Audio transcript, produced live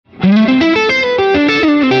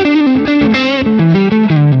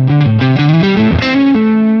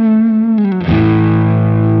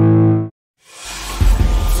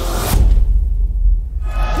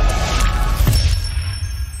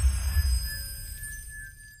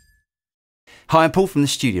Hi, I'm Paul from the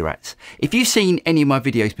Studio Rats. If you've seen any of my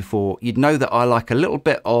videos before, you'd know that I like a little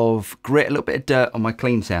bit of grit, a little bit of dirt on my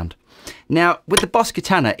clean sound. Now, with the Boss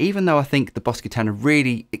Katana, even though I think the Boss Katana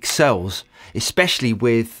really excels, especially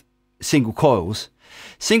with single coils,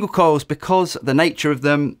 because the nature of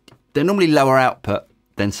them, they're normally lower output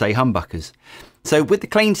than, say, humbuckers. So with the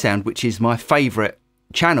clean sound, which is my favourite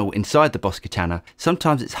channel inside the Boss Katana,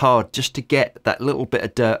 sometimes it's hard just to get that little bit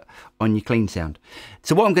of dirt on your clean sound.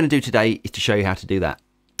 So what I'm going to do today is to show you how to do that.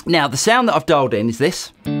 Now, the sound that I've dialed in is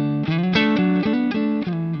this.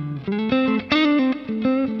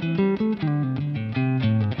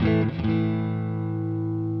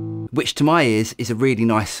 Which to my ears is a really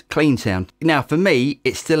nice clean sound. Now for me,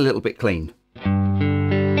 it's still a little bit clean.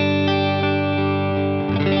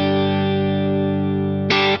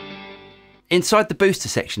 Inside the booster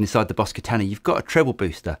section, inside the Boss Katana, you've got a treble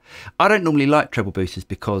booster. I don't normally like treble boosters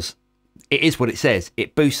because it is what it says.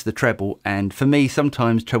 It boosts the treble, and for me,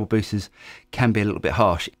 sometimes treble boosters can be a little bit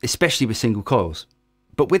harsh, especially with single coils.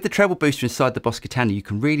 But with the treble booster inside the Boss Katana, you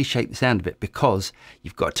can really shape the sound of it because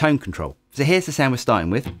you've got a tone control. So here's the sound we're starting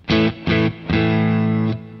with.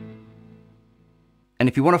 And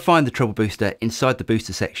if you want to find the treble booster inside the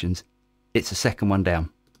booster sections, it's the second one down.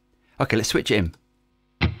 Okay, let's switch it in.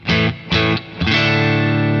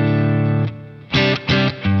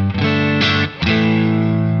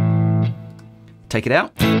 Take it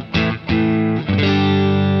out.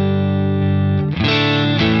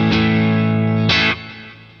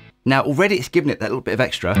 Now already it's given it that little bit of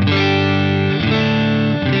extra.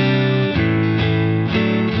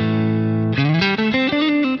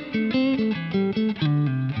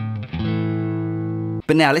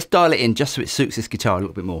 But now let's dial it in just so it suits this guitar a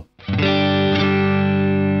little bit more.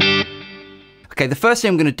 Okay, the first thing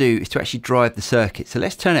I'm going to do is to actually drive the circuit. So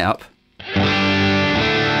let's turn it up.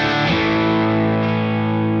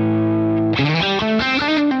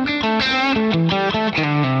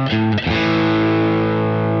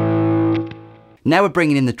 Now we're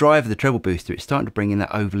bringing in the drive of the treble booster. It's starting to bring in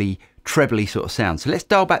that overly trebly sort of sound. So let's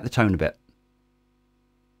dial back the tone a bit.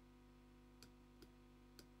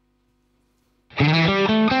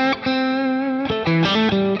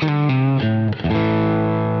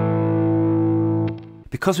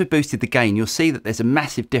 Because we've boosted the gain, you'll see that there's a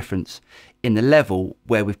massive difference in the level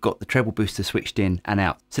where we've got the treble booster switched in and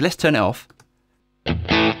out. So let's turn it off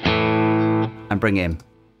and bring it in.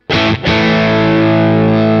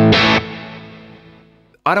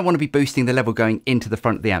 I don't want to be boosting the level going into the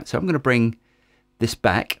front of the amp, so I'm going to bring this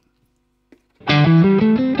back.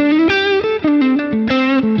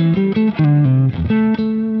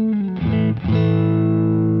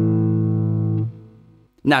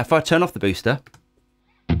 Now if I turn off the booster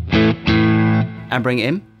and bring it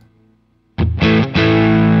in,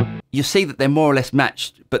 you'll see that they're more or less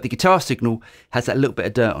matched, but the guitar signal has that little bit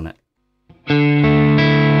of dirt on it.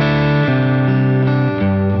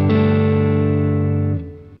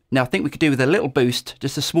 Now I think we could do with a little boost,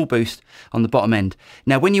 just a small boost on the bottom end.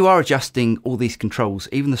 Now when you are adjusting all these controls,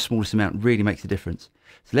 even the smallest amount really makes a difference.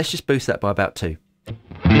 So let's just boost that by about 2.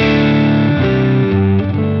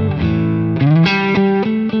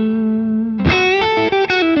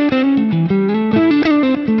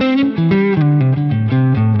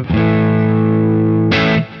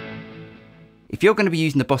 If you're going to be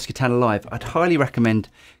using the Boss Katana live, I'd highly recommend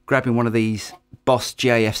grabbing one of these Boss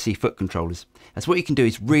GAFC foot controllers, as what you can do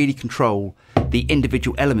is really control the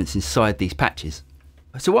individual elements inside these patches.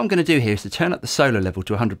 So what I'm going to do here is to turn up the solo level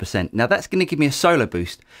to 100%. Now that's going to give me a solo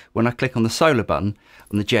boost when I click on the solo button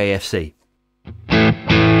on the GAFC. And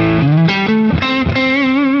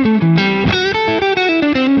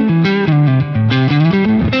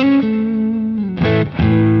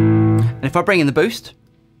if I bring in the boost,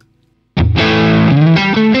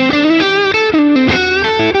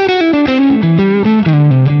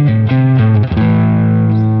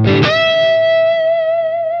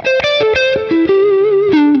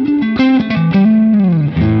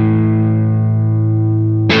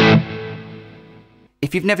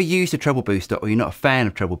 if you've never used a treble booster or you're not a fan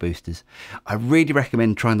of treble boosters, I really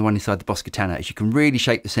recommend trying the one inside the Boss Katana, as you can really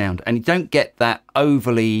shape the sound and you don't get that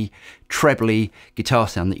overly trebly guitar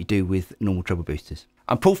sound that you do with normal treble boosters.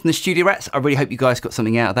 I'm Paul from the Studio Rats. I really hope you guys got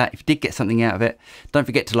something out of that. If you did get something out of it, don't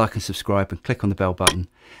forget to like and subscribe and click on the bell button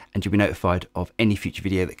and you'll be notified of any future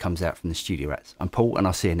video that comes out from the Studio Rats. I'm Paul and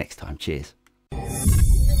I'll see you next time. Cheers.